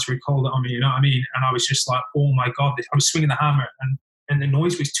the announcer had called it on me, you know what I mean? And I was just like, oh my God, I was swinging the hammer and the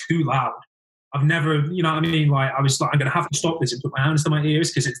noise was too loud. I've never, you know what I mean? Like, I was like, I'm going to have to stop this and put my hands to my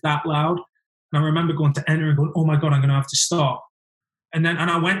ears because it's that loud. And I remember going to enter and going, oh my God, I'm going to have to stop. And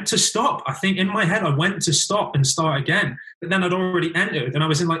I went to stop. I think in my head, I went to stop and start again. But then I'd already entered and I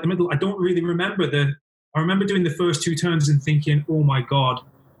was in like the middle. I don't really remember I remember doing the first 2 turns and thinking, oh my God.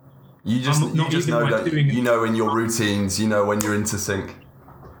 You just know that, you know, in your routines, you know, when you're into sync.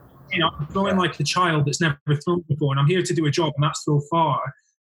 You know, I'm throwing like a child that's never thrown before, and I'm here to do a job, and that's throw far.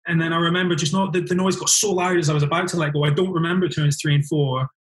 And then I remember just not the noise got so loud as I was about to let go. I don't remember turns 3 and 4,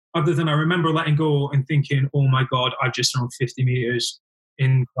 other than I remember letting go and thinking, oh my God, I've just thrown 50 meters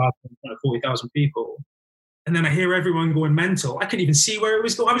in front of 40,000 people. And then I hear everyone going mental. I couldn't even see where it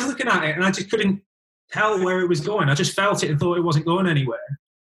was going. I was looking at it, and I just couldn't tell where it was going. I just felt it and thought it wasn't going anywhere.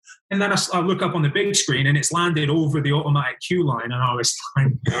 And then I look up on the big screen and it's landed over the automatic cue line, and I was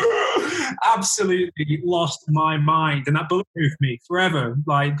like, absolutely lost my mind. And that bulletproofed me forever.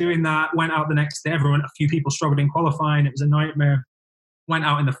 Like doing that, went out the next day. A few people struggled in qualifying. It was a nightmare. Went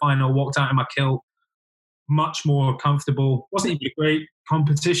out in the final, walked out in my kilt, much more comfortable. Wasn't even a great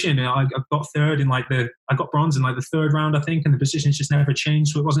competition. I got third in I got bronze in like the 3rd round, I think, and the positions just never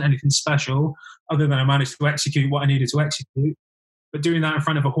changed. So it wasn't anything special other than I managed to execute what I needed to execute. But doing that in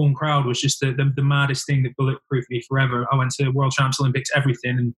front of a home crowd was just the maddest thing that bulletproofed me forever. I went to World Champs, Olympics,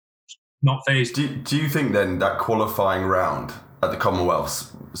 everything, and not phased. Do you think then that qualifying round at the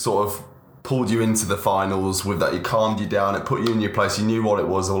Commonwealths sort of pulled you into the finals with that. It calmed you down. It put you in your place. You knew what it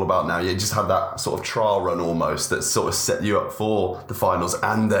was all about now. You just had that sort of trial run almost that sort of set you up for the finals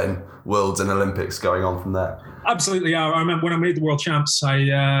and then Worlds and Olympics going on from there. Absolutely. I remember when I made the World Champs,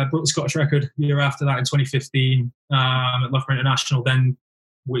 I broke the Scottish record the year after that in 2015 at Loughborough International, then,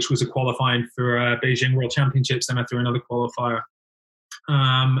 which was a qualifying for Beijing World Championships. Then I threw another qualifier.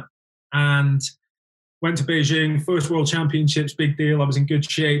 And went to Beijing, first World Championships, big deal. I was in good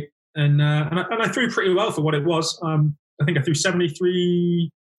shape. And I threw pretty well for what it was. I think I threw 73.82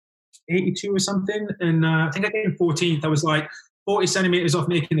 or something. And I think I came 14th. I was like 40 centimetres off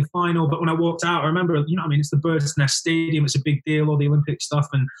making the final. But when I walked out, I remember, it's the Bird's Nest Stadium. It's a big deal, all the Olympic stuff.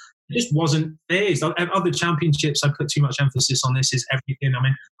 And it just wasn't phased. Other championships, I put too much emphasis on this is everything. I'm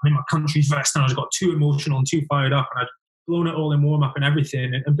in my country's vest and I got too emotional and too fired up. And I'd blown it all in warm-up and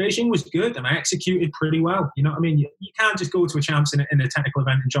everything. And Beijing was good and I executed pretty well. You know what I mean? You can't just go to a champs in a technical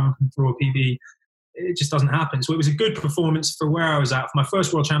event and jump and throw a PB. It just doesn't happen. So it was a good performance for where I was at. For my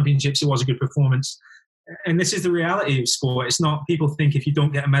first World Championships, it was a good performance. And this is the reality of sport. It's not, people think if you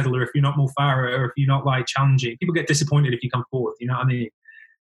don't get a medal or if you're not Mo Farah or if you're not like challenging, people get disappointed if you come fourth. You know what I mean?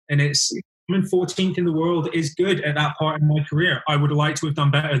 And coming 14th in the world is good at that part of my career. I would like to have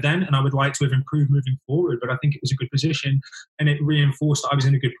done better then and I would like to have improved moving forward, but I think it was a good position and it reinforced that I was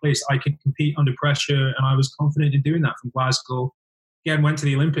in a good place. I could compete under pressure and I was confident in doing that from Glasgow. Again, went to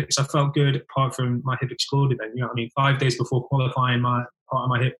the Olympics. I felt good apart from my hip exploded then. You know what I mean? 5 days before qualifying, part of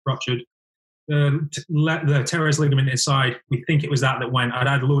my hip ruptured. The teres ligament inside, we think it was that went. I'd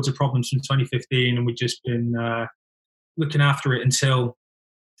had loads of problems from 2015 and we'd just been looking after it until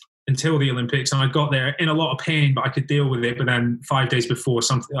the Olympics, and I got there in a lot of pain, but I could deal with it. But then 5 days before,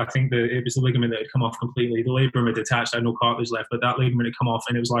 I think it was the ligament that had come off completely. The labrum had detached. I had no cartilage left, but that ligament had come off,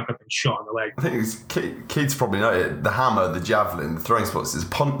 and it was like I'd been shot in the leg. I think kids probably know it. The hammer, the javelin, the throwing sports is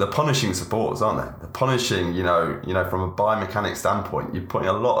they're punishing supports, aren't they? They're punishing. From a biomechanic standpoint, you're putting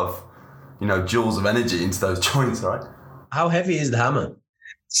a lot of joules of energy into those joints, right? How heavy is the hammer?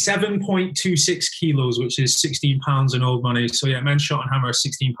 7.26 kilos, which is 16 pounds in old money. So yeah, men's shot and hammer are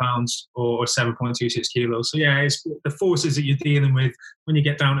 16 pounds or 7.26 kilos. So yeah, it's the forces that you're dealing with when you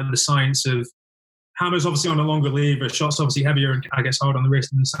get down to the science of hammer's obviously on a longer lever, shot's obviously heavier and I guess hard on the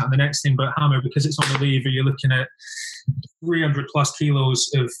wrist and the next thing, but hammer, because it's on the lever, you're looking at 300 plus kilos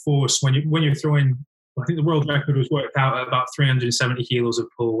of force when you're throwing. I think the world record was worked out at about 370 kilos of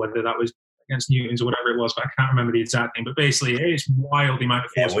pull, whether that was against Newtons or whatever it was, but I can't remember the exact thing. But basically, it's wild the amount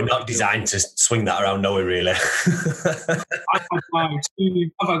of force. Yeah, we're not designed to swing that around, no, really. I've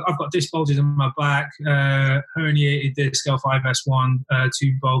got disc bulges in my back, herniated disc L5S1,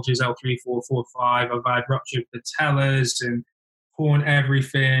 2 bulges L3, 4, 4, 5. I've had ruptured patellas and torn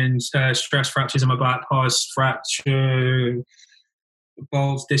everything, stress fractures in my back, pars fracture,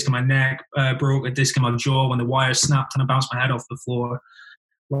 bulge disc in my neck, broke a disc in my jaw when the wire snapped and I bounced my head off the floor.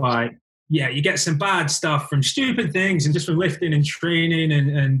 Yeah, you get some bad stuff from stupid things and just from lifting and training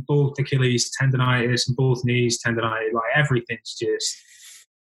and both Achilles tendonitis and both knees tendonitis. Like everything's just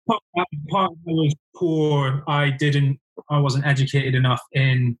part of I was poor. I wasn't educated enough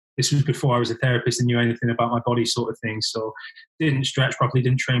in. This was before I was a therapist and knew anything about my body, sort of thing. So didn't stretch properly,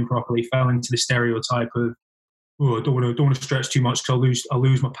 didn't train properly. Fell into the stereotype of I don't want to stretch too much because I'll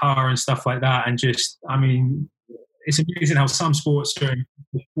lose my power and stuff like that. And it's amazing how some sports are in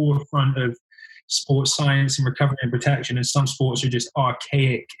the forefront of sports science and recovery and protection, and some sports are just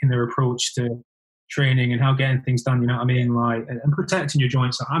archaic in their approach to training and how getting things done, you know what I mean? And protecting your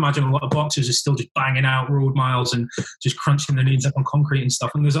joints. I imagine a lot of boxers are still just banging out road miles and just crunching their knees up on concrete and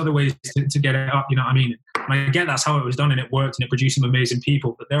stuff. And there's other ways to get it up, you know what I mean? And I get that's how it was done and it worked and it produced some amazing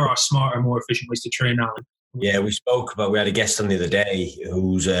people, but there are smarter, more efficient ways to train now. Yeah, we had a guest on the other day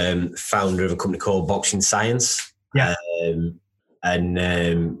who's founder of a company called Boxing Science. Yeah.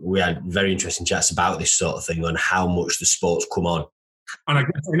 We had very interesting chats about this sort of thing on how much the sports come on. And I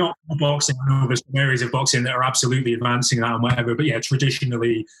guess not boxing. I know there's some areas of boxing that are absolutely advancing that and whatever. But yeah,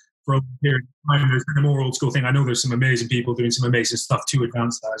 traditionally, from here in time, there's a more old school thing. I know there's some amazing people doing some amazing stuff to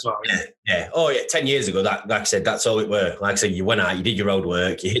advance that as well. Yeah. Oh yeah, 10 years ago, that, like I said, that's all it were. Like I said, you went out, you did your road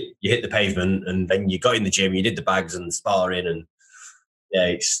work, you hit the pavement, and then you got in the gym, you did the bags and sparring, and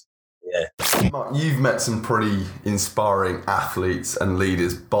yeah. Mark, you've met some pretty inspiring athletes and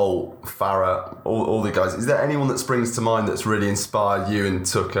leaders, Bolt, Farah, all the guys. Is there anyone that springs to mind that's really inspired you and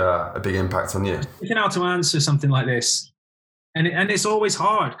took a big impact on you? Looking how to answer something like this, and it's always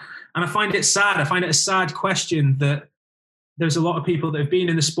hard. And I find it sad. I find it a sad question that there's a lot of people that have been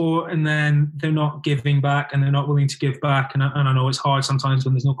in the sport and then they're not giving back and they're not willing to give back. And I know it's hard sometimes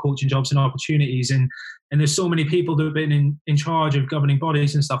when there's no coaching jobs and opportunities. And there's so many people that have been in charge of governing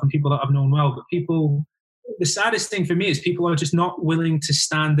bodies and stuff, and people that I've known well. But the saddest thing for me is people are just not willing to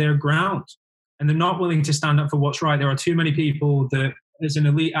stand their ground, and they're not willing to stand up for what's right. There are too many people that, as an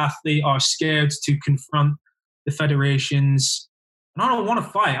elite athlete, are scared to confront the federations. And I don't want to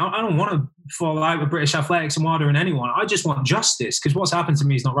fight. I don't want to fall out with British Athletics and WADA and anyone. I just want justice, because what's happened to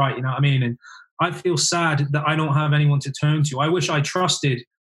me is not right. You know what I mean? And I feel sad that I don't have anyone to turn to. I wish I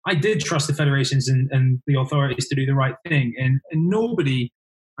did trust the federations and the authorities to do the right thing. And nobody,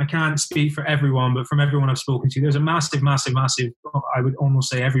 I can't speak for everyone, but from everyone I've spoken to, there's a massive, massive, massive, I would almost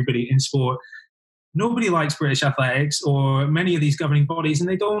say everybody in sport. Nobody likes British Athletics or many of these governing bodies, and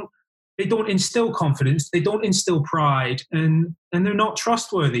they don't instill confidence, they don't instill pride, and they're not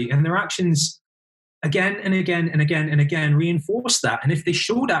trustworthy, and their actions again and again and again and again reinforce that. And if they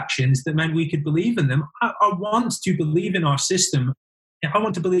showed actions that meant we could believe in them, I want to believe in our system. I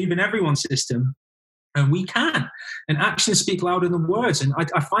want to believe in everyone's system, and we can. And actions speak louder than words. And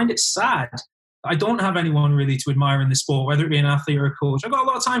I find it sad. I don't have anyone really to admire in the sport, whether it be an athlete or a coach. I've got a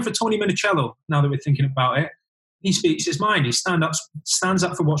lot of time for Tony Minicello now that we're thinking about it. He speaks his mind. He stands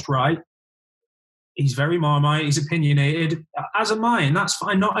up for what's right. He's very Marmite. He's opinionated. As am I, and that's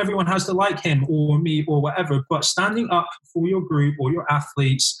fine. Not everyone has to like him or me or whatever, but standing up for your group or your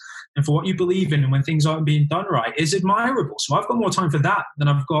athletes and for what you believe in and when things aren't being done right is admirable. So I've got more time for that than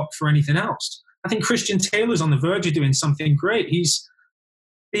I've got for anything else. I think Christian Taylor's on the verge of doing something great. He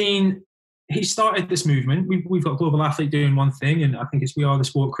started this movement. We've got Global Athlete doing one thing, and I think it's We Are the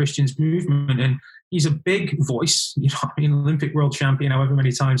Sport Christians movement. And he's a big voice, you know what I mean, Olympic world champion, however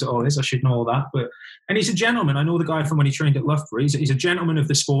many times it all is. I should know all that. And he's a gentleman. I know the guy from when he trained at Loughborough. He's a gentleman of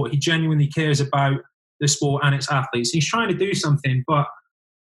the sport. He genuinely cares about the sport and its athletes. He's trying to do something, but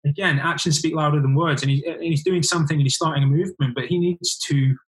again, actions speak louder than words. And he's doing something, and he's starting a movement, but he needs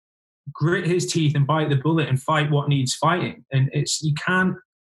to grit his teeth and bite the bullet and fight what needs fighting.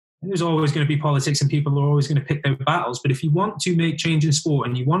 And there's always going to be politics, and people are always going to pick their battles. But if you want to make change in sport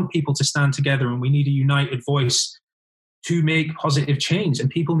and you want people to stand together, and we need a united voice to make positive change, and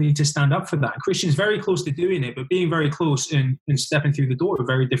people need to stand up for that. And Christian's very close to doing it, but being very close and stepping through the door are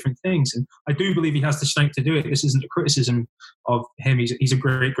very different things. And I do believe he has the strength to do it. This isn't a criticism of him. He's a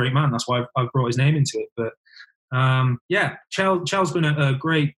great, great man. That's why I've brought his name into it. But Chel's been a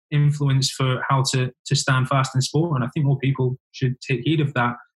great influence for how to stand fast in sport. And I think more people should take heed of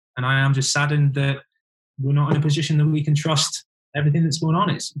that. And I am just saddened that we're not in a position that we can trust everything that's going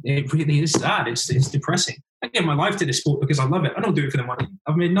on. It really is sad. It's depressing. I give my life to this sport because I love it. I don't do it for the money.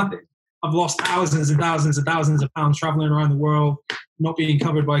 I've made nothing. I've lost thousands and thousands and thousands of pounds traveling around the world, not being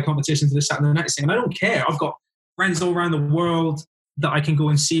covered by competitions, this, that, and the next thing. And I don't care. I've got friends all around the world that I can go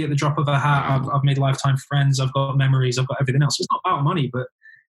and see at the drop of a hat. I've made lifetime friends. I've got memories. I've got everything else. So it's not about money, but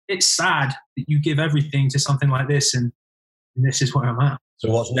it's sad that you give everything to something like this, and this is where I'm at. So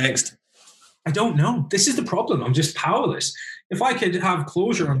what's next? I don't know. This is the problem. I'm just powerless. If I could have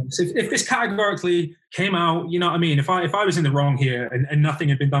closure on this, if this categorically came out, you know what I mean? If I was in the wrong here and nothing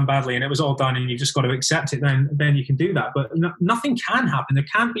had been done badly and it was all done and you just got to accept it, then you can do that. But nothing can happen. There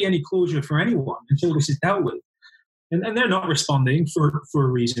can't be any closure for anyone until this is dealt with. And they're not responding for a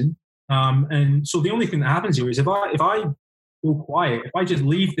reason. And so the only thing that happens here is if I go quiet, if I just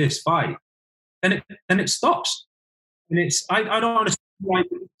leave this fight, then it stops. And I don't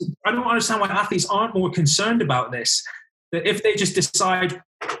understand why athletes aren't more concerned about this. That if they just decide,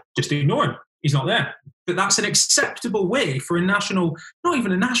 just ignore him, he's not there. But that's an acceptable way for a national, not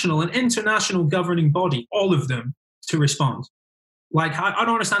even a national, an international governing body, all of them, to respond. Like, I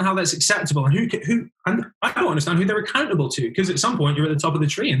don't understand how that's acceptable, and and I don't understand who they're accountable to, because at some point you're at the top of the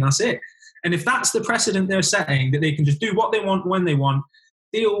tree and that's it. And if that's the precedent they're setting, that they can just do what they want when they want,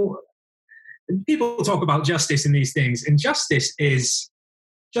 people talk about justice in these things, and justice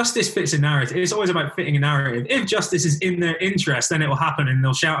fits a narrative. It's always about fitting a narrative. If justice is in their interest, then it will happen and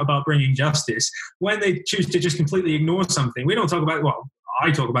they'll shout about bringing justice. When they choose to just completely ignore something, we don't talk about, I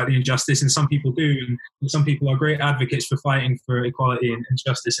talk about the injustice, and some people do, and some people are great advocates for fighting for equality and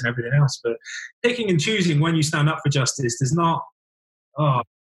justice and everything else. But picking and choosing when you stand up for justice does not,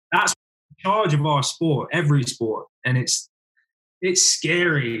 that's in charge of our sport, every sport. And it's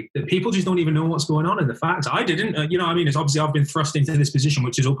scary that people just don't even know what's going on in the facts. I didn't, it's obviously I've been thrust into this position,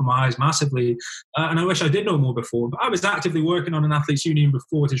 which has opened my eyes massively. And I wish I did know more before, but I was actively working on an athletes union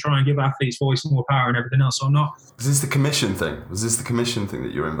before to try and give athletes voice, more power and everything else. So I'm not. Was this the commission thing?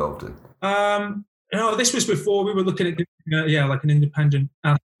 That you were involved in? This was before we were looking at, like an independent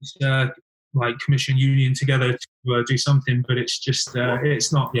athletes like commission union together to do something, but it's just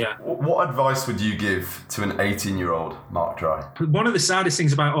it's not. Yeah. What advice would you give to an 18-year-old Mark Dry? One of the saddest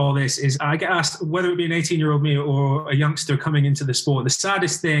things about all this is I get asked whether it be an 18-year-old me or a youngster coming into the sport. The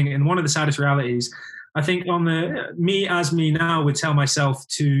saddest thing, and one of the saddest realities, I think on the me now would tell myself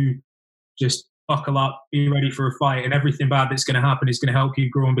to just buckle up, be ready for a fight, and everything bad that's going to happen is going to help you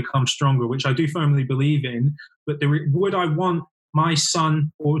grow and become stronger, which I do firmly believe in. But would I want my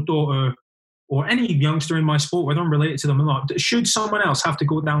son or daughter or any youngster in my sport, whether I'm related to them or not, should someone else have to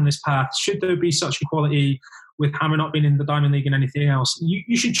go down this path? Should there be such equality with Hammer not being in the Diamond League and anything else?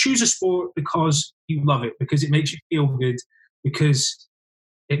 You should choose a sport because you love it, because it makes you feel good, because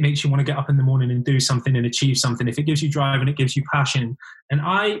it makes you want to get up in the morning and do something and achieve something. If it gives you drive and it gives you passion. And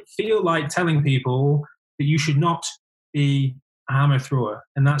I feel like telling people that you should not be a hammer thrower.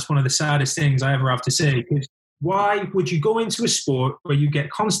 And that's one of the saddest things I ever have to say. Because why would you go into a sport where you get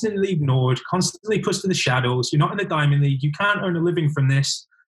constantly ignored, constantly pushed to the shadows? You're not in the Diamond League. You can't earn a living from this.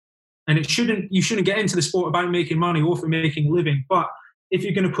 And you shouldn't get into the sport about making money or for making a living. But if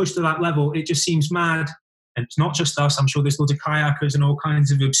you're going to push to that level, it just seems mad. And it's not just us. I'm sure there's loads of kayakers and all kinds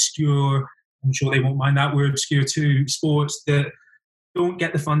of obscure, I'm sure they won't mind that word, obscure too, sports that don't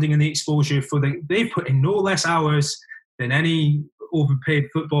get the funding and the exposure they've put in no less hours than any overpaid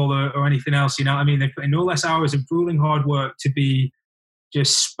footballer or anything else. You know what I mean? They've put in no less hours of grueling hard work to be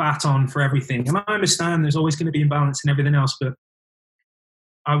just spat on for everything. And I understand there's always going to be imbalance and everything else, but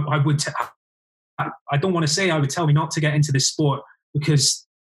I don't want to say I would tell me not to get into this sport because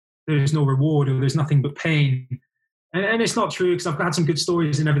there's no reward or there's nothing but pain. And it's not true because I've had some good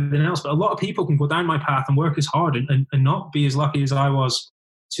stories and everything else, but a lot of people can go down my path and work as hard and not be as lucky as I was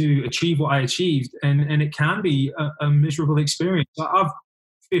to achieve what I achieved. And it can be a miserable experience. I've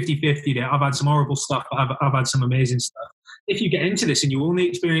 50-50 there. I've had some horrible stuff, but I've had some amazing stuff. If you get into this and you only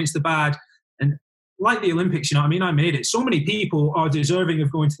experience the bad, and like the Olympics, you know what I mean? I made it. So many people are deserving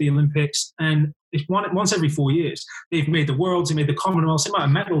of going to the Olympics, and it's once every 4 years. They've made the Worlds, they made the Commonwealths, they might have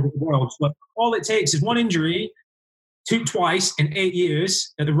medalled at the Worlds, but all it takes is one injury twice in 8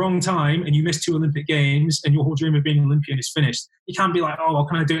 years at the wrong time, and you miss 2 Olympic Games, and your whole dream of being an Olympian is finished. You can't be like, oh, well,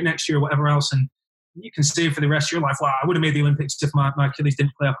 can I do it next year or whatever else? And you can say for the rest of your life, well, I would have made the Olympics if my Achilles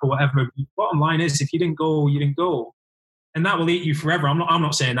didn't play up or whatever. But the bottom line is, if you didn't go, you didn't go. And that will eat you forever. I'm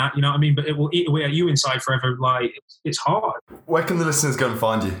not saying that, you know what I mean? But it will eat away at you inside forever. Like, it's hard. Where can the listeners go and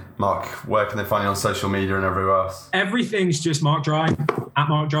find you, Mark? Where can they find you on social media and everywhere else? Everything's just Mark Dry, at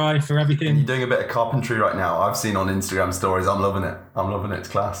Mark Dry for everything. And you're doing a bit of carpentry right now. I've seen on Instagram stories. I'm loving it. It's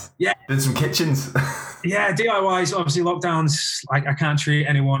class. Yeah. Did some kitchens. Yeah, DIYs, obviously lockdowns, like I can't treat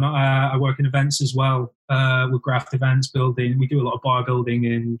anyone. I work in events as well, with craft events building. We do a lot of bar building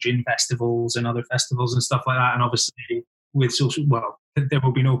and gin festivals and other festivals and stuff like that. And obviously with social, well, there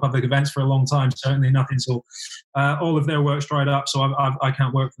will be no public events for a long time, certainly nothing. So all of their work's dried up. So I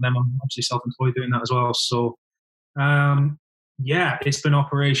can't work for them. I'm obviously self-employed doing that as well. So yeah, it's been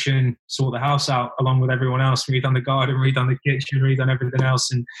Operation Sort the House Out along with everyone else. Redone the garden, redone the kitchen, redone everything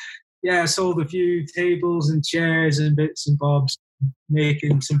else. And yeah, sold a few tables and chairs and bits and bobs,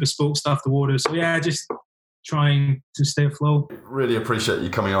 making some bespoke stuff to order. So yeah, just trying to stay afloat. Really appreciate you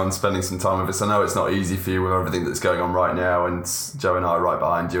coming on and spending some time with us. I know it's not easy for you with everything that's going on right now, and Joe and I are right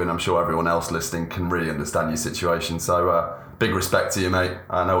behind you, and I'm sure everyone else listening can really understand your situation. So big respect to you, mate.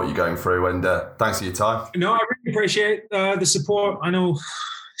 I know what you're going through, and thanks for your time. No, I really appreciate the support. I know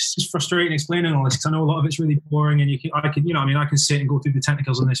it's just frustrating explaining all this because I know a lot of it's really boring, and I can sit and go through the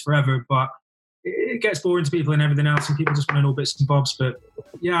technicals on this forever, but it gets boring to people and everything else, and people just want to know bits and bobs. But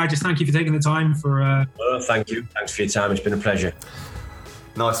yeah, I just thank you for taking the time for. Thank you. Thanks for your time. It's been a pleasure.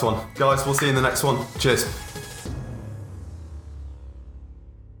 Nice one, guys. We'll see you in the next one. Cheers.